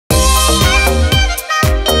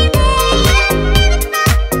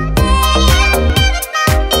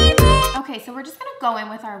in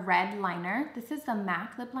with our red liner. This is the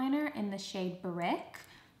MAC lip liner in the shade Brick.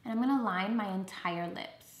 And I'm gonna line my entire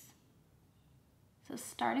lips. So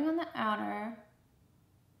starting on the outer.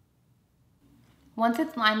 Once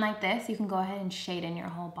it's lined like this, you can go ahead and shade in your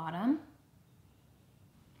whole bottom.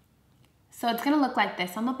 So it's gonna look like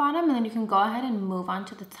this on the bottom, and then you can go ahead and move on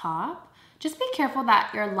to the top. Just be careful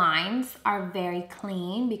that your lines are very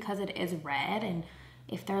clean because it is red, and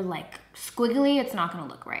if they're like squiggly, it's not gonna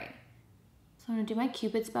look right. So I'm gonna do my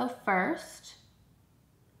Cupid's bow first.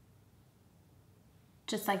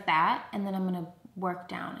 Just like that, and then I'm gonna work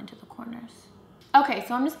down into the corners. Okay,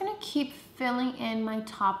 so I'm just gonna keep filling in my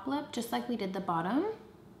top lip just like we did the bottom.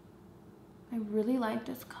 I really like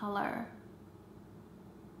this color.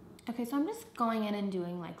 Okay, so I'm just going in and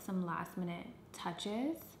doing like some last minute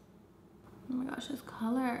touches. Oh my gosh, this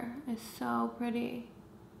color is so pretty.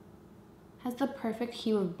 Has the perfect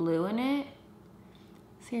hue of blue in it.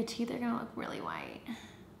 So your teeth are gonna look really white.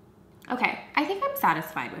 Okay, I think I'm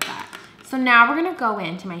satisfied with that. So now we're gonna go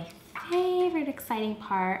into my favorite exciting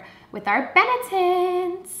part with our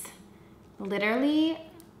Benetint. Literally,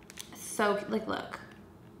 so, like, look.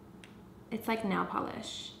 It's like nail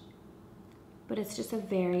polish, but it's just a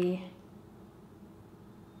very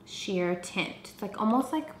sheer tint. It's like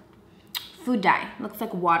almost like food dye. It looks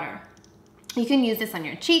like water. You can use this on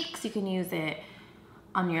your cheeks. You can use it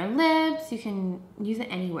on your lips. You can use it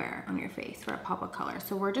anywhere on your face for a pop of color.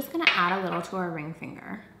 So we're just gonna add a little to our ring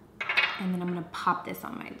finger. And then I'm gonna pop this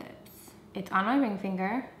on my lips. It's on my ring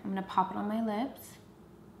finger. I'm gonna pop it on my lips.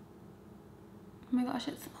 Oh my gosh,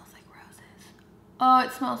 it smells like roses. Oh,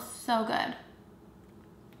 it smells so good.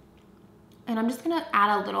 And I'm just gonna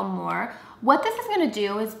add a little more. What this is gonna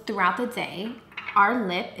do is throughout the day, our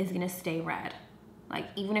lip is gonna stay red. Like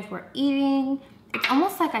even if we're eating, it's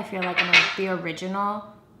almost like I feel like the original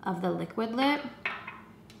of the liquid lip,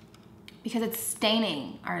 because it's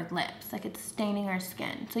staining our lips, like it's staining our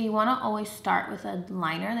skin. So you wanna always start with a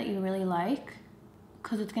liner that you really like,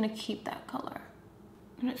 because it's gonna keep that color.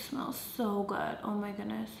 And it smells so good, oh my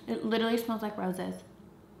goodness. It literally smells like roses.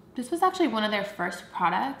 This was actually one of their first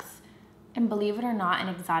products, and believe it or not, an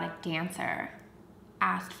exotic dancer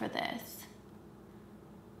asked for this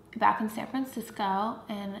back in San Francisco,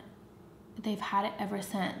 and they've had it ever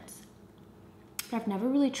since. But I've never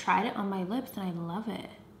really tried it on my lips, and I love it.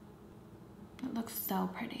 It looks so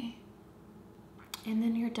pretty. And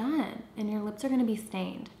then you're done, and your lips are gonna be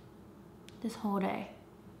stained this whole day.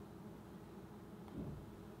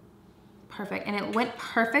 Perfect, and it went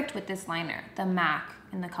perfect with this liner, the MAC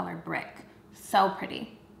in the color Brick. So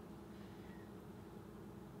pretty.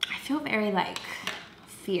 I feel very like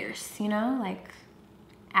fierce, you know, like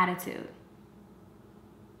attitude.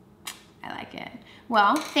 I like it.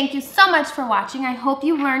 Well, thank you so much for watching. I hope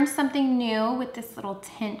you learned something new with this little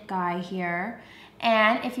tint guy here.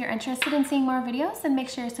 And if you're interested in seeing more videos, then make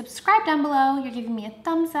sure to subscribe down below. You're giving me a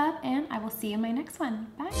thumbs up, and I will see you in my next one.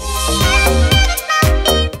 Bye. It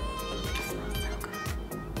smells so good.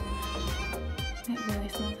 It really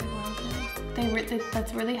smells like roses.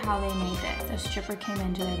 That's really how they made this. A stripper came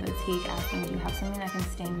into their boutique asking, do you have something that can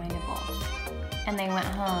stain my nipples? And they went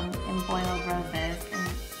home and boiled roses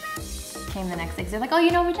and came the next day. So they're like, oh,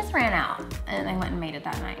 you know, we just ran out. And they went and made it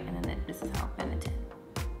that night. And then this is how Benetint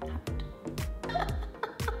happened.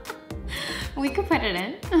 We could put it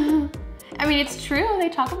in. I mean, it's true. They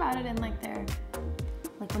talk about it in like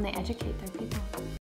when they educate their people.